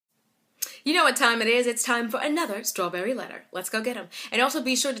You know what time it is. It's time for another strawberry letter. Let's go get them. And also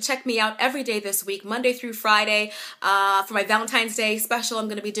be sure to check me out every day this week, Monday through Friday, for my Valentine's Day special. I'm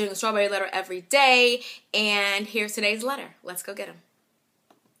going to be doing a strawberry letter every day. And here's today's letter. Let's go get them.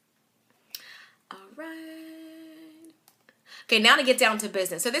 All right. Okay, now to get down to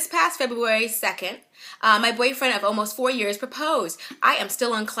business. So this past February 2nd, my boyfriend of almost 4 years proposed. I am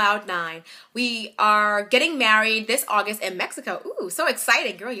still on cloud 9. We are getting married this August in Mexico. Ooh, so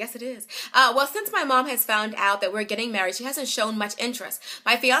exciting, girl. Yes, it is. Well, since my mom has found out that we're getting married, she hasn't shown much interest.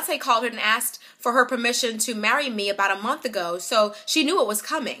 My fiance called her and asked for her permission to marry me about a month ago, so she knew it was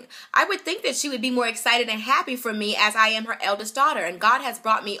coming. I would think that she would be more excited and happy for me as I am her eldest daughter, and God has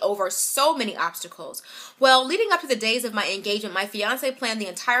brought me over so many obstacles. Well, leading up to the days of my engagement, my fiance planned the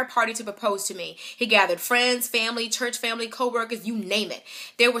entire party to propose to me. He gathered friends, family, church family, co-workers, you name it.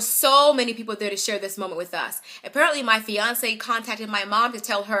 There were so many people there to share this moment with us. Apparently, my fiance contacted my mom to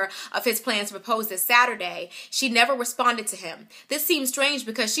tell her of his plans to propose this Saturday. She never responded to him. This seems strange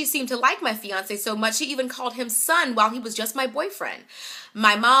because she seemed to like my fiance so much she even called him son while he was just my boyfriend.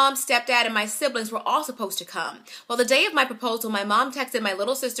 My mom, stepdad, and my siblings were all supposed to come. Well, the day of my proposal, my mom texted my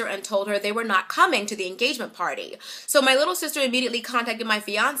little sister and told her they were not coming to the engagement party. So my little sister immediately contacted my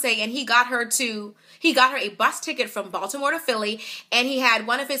fiance, and he got her a bus ticket from Baltimore to Philly, and he had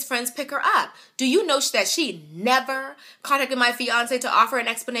one of his friends pick her up. Do you know that she never contacted my fiance to offer an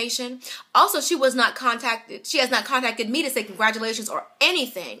explanation? Also, she has not contacted me to say congratulations or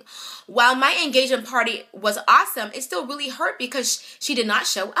anything. While my engagement party was awesome, it still really hurt because she did not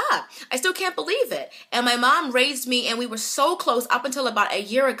show up. I still can't believe it. And my mom raised me, and we were so close up until about a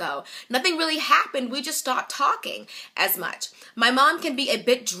year ago. Nothing really happened. We just stopped talking as much. My mom can be a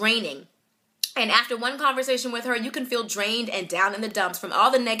bit draining. And after one conversation with her, you can feel drained and down in the dumps from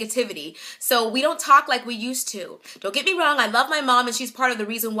all the negativity. So we don't talk like we used to. Don't get me wrong, I love my mom and she's part of the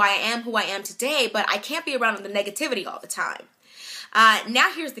reason why I am who I am today, but I can't be around the negativity all the time.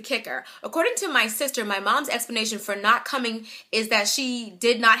 Now here's the kicker. According to my sister, my mom's explanation for not coming is that she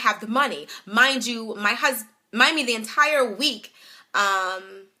did not have the money. Mind you, the entire week,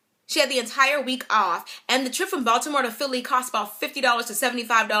 she had the entire week off, and the trip from Baltimore to Philly cost about $50 to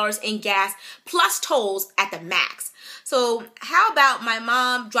 $75 in gas, plus tolls at the max. So how about my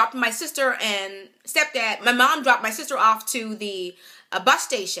mom dropped my sister and stepdad, my mom dropped my sister off to the bus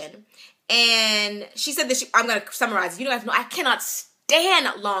station, and she said that I'm going to summarize. You guys know I cannot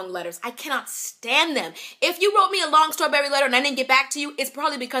stand long letters. I cannot stand them. If you wrote me a long strawberry letter and I didn't get back to you, it's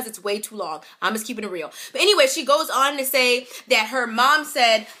probably because it's way too long. I'm just keeping it real. But anyway, she goes on to say that her mom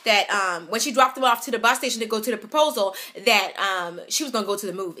said that when she dropped them off to the bus station to go to the proposal, that she was going to go to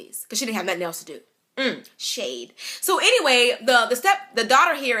the movies because she didn't have nothing else to do. Shade. So anyway, the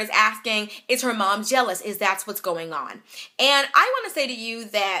daughter here is asking, is her mom jealous? Is that's what's going on? And I want to say to you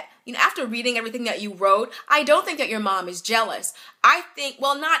that, after reading everything that you wrote, I don't think that your mom is jealous. I think,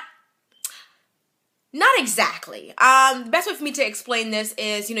 well, not exactly. The best way for me to explain this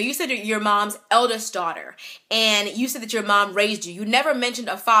is, you said your mom's eldest daughter, and you said that your mom raised you. You never mentioned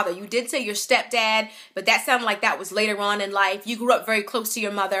a father. You did say your stepdad, but that sounded like that was later on in life. You grew up very close to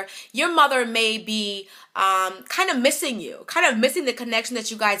your mother. Your mother may be kind of missing you, kind of missing the connection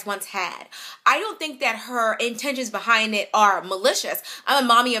that you guys once had. I don't think that her intentions behind it are malicious. I'm a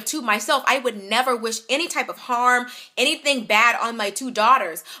mommy of two myself. I would never wish any type of harm, anything bad on my two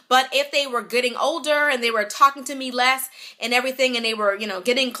daughters. But if they were getting older and they were talking to me less and everything, and they were,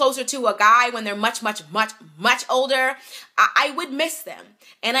 getting closer to a guy when they're much, much, much, much older, I would miss them.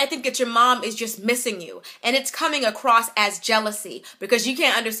 And I think that your mom is just missing you. And it's coming across as jealousy because you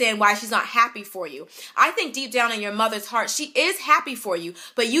can't understand why she's not happy for you. I think deep down in your mother's heart, she is happy for you.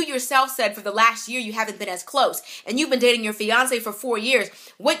 But you yourself said for the last year you haven't been as close. And you've been dating your fiance for 4 years.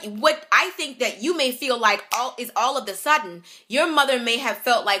 What I think that you may feel like all of the sudden, your mother may have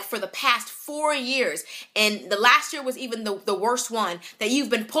felt like for the past 4 years, and the last year was even the worst one, that you've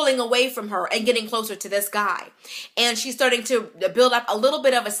been pulling away from her and getting closer to this guy. And she's starting to build up a little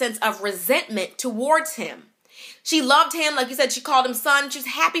bit of a sense of resentment towards him. She loved him, like you said, she called him son. She's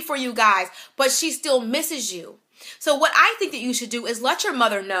happy for you guys, but she still misses you. So what I think that you should do is let your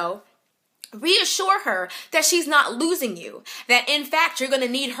mother know, reassure her that she's not losing you, that in fact you're going to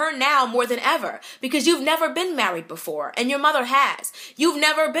need her now more than ever because you've never been married before and your mother has. You've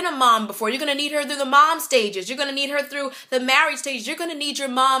never been a mom before. You're going to need her through the mom stages. You're going to need her through the marriage stages. You're going to need your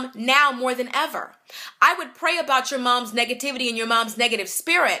mom now more than ever. I would pray about your mom's negativity and your mom's negative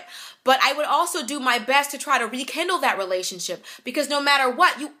spirit, but I would also do my best to try to rekindle that relationship because no matter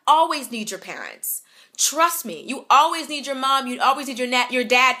what, you always need your parents. Trust me, you always need your mom, you always need your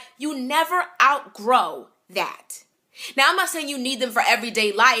dad. You never outgrow that. Now, I'm not saying you need them for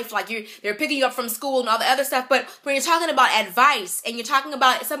everyday life, like they're picking you up from school and all the other stuff, but when you're talking about advice and you're talking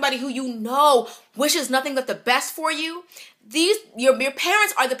about somebody who you know wishes nothing but the best for you, your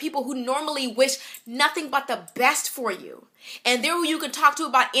parents are the people who normally wish nothing but the best for you. And they're who you can talk to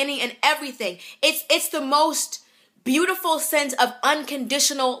about any and everything. It's the most beautiful sense of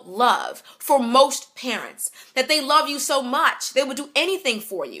unconditional love for most parents, that they love you so much they would do anything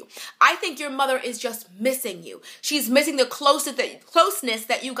for you. I think your mother is just missing you. She's missing the closeness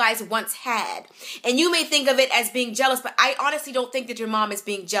that you guys once had. And you may think of it as being jealous, but I honestly don't think that your mom is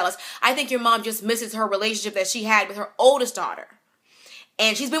being jealous. I think your mom just misses her relationship that she had with her oldest daughter.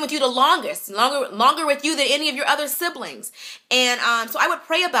 And she's been with you the longest, longer with you than any of your other siblings. And so I would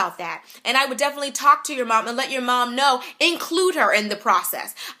pray about that. And I would definitely talk to your mom and let your mom know, include her in the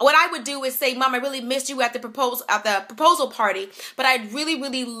process. What I would do is say, Mom, I really missed you at the proposal party, but I'd really,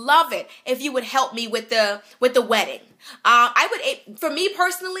 really love it if you would help me with the wedding. For me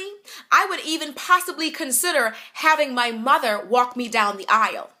personally, I would even possibly consider having my mother walk me down the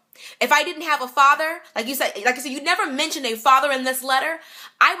aisle. If I didn't have a father, like I said, you never mentioned a father in this letter,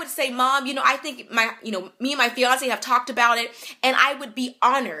 I would say, Mom, I think me and my fiance have talked about it, and I would be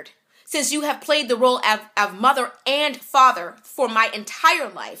honored, since you have played the role of mother and father for my entire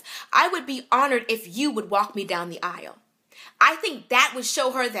life. I would be honored if you would walk me down the aisle. I think that would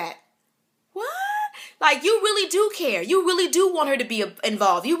show her that, what? Like, you really do care. You really do want her to be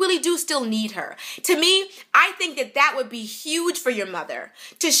involved. You really do still need her. To me, I think that would be huge for your mother,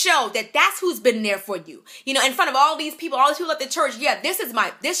 to show that that's who's been there for you. In front of all these people at the church. Yeah,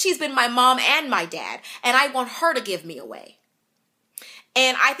 she's been my mom and my dad, and I want her to give me away.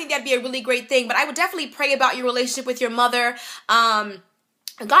 And I think that'd be a really great thing. But I would definitely pray about your relationship with your mother.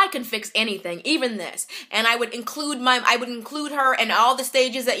 God can fix anything, even this. And I would include her in all the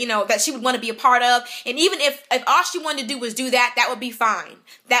stages that, that she would want to be a part of. And even if all she wanted to do was do that, that would be fine.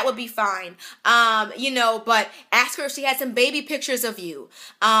 That would be fine. But ask her if she had some baby pictures of you.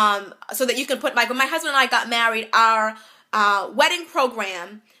 So that you can put, like, when my husband and I got married, our wedding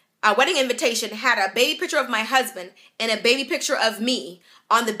program, our wedding invitation had a baby picture of my husband and a baby picture of me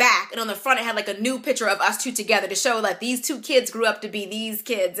on the back, and on the front it had like a new picture of us two together to show like these two kids grew up to be these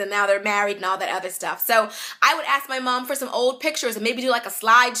kids and now they're married and all that other stuff. So I would ask my mom for some old pictures and maybe do like a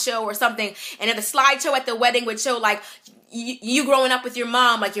slideshow or something. And if the slideshow at the wedding would show like you growing up with your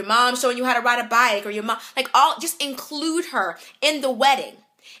mom, like your mom showing you how to ride a bike, or your mom, just include her in the wedding.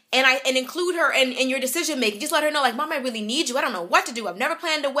 And include her in your decision making. Just let her know, like, Mom, I really need you. I don't know what to do. I've never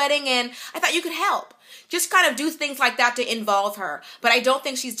planned a wedding, and I thought you could help. Just kind of do things like that to involve her. But I don't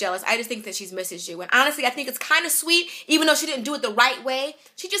think she's jealous. I just think that she misses you. And honestly, I think it's kind of sweet, even though she didn't do it the right way.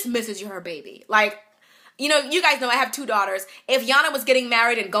 She just misses you, her baby. Like, you guys know I have two daughters. If Yana was getting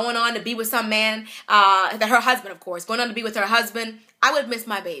married and going on to be with some man, her husband, of course, going on to be with her husband, I would miss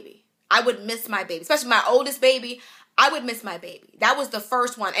my baby. I would miss my baby, especially my oldest baby. I would miss my baby. That was the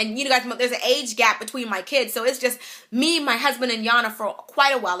first one. And you guys, there's an age gap between my kids. So it's just me, my husband, and Yana for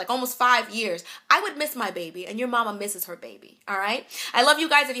quite a while, like almost 5 years. I would miss my baby, and your mama misses her baby. All right? I love you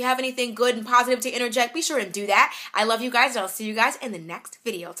guys. If you have anything good and positive to interject, be sure and do that. I love you guys, and I'll see you guys in the next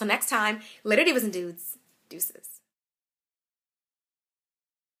video. Till next time, later, divas and dudes. Deuces.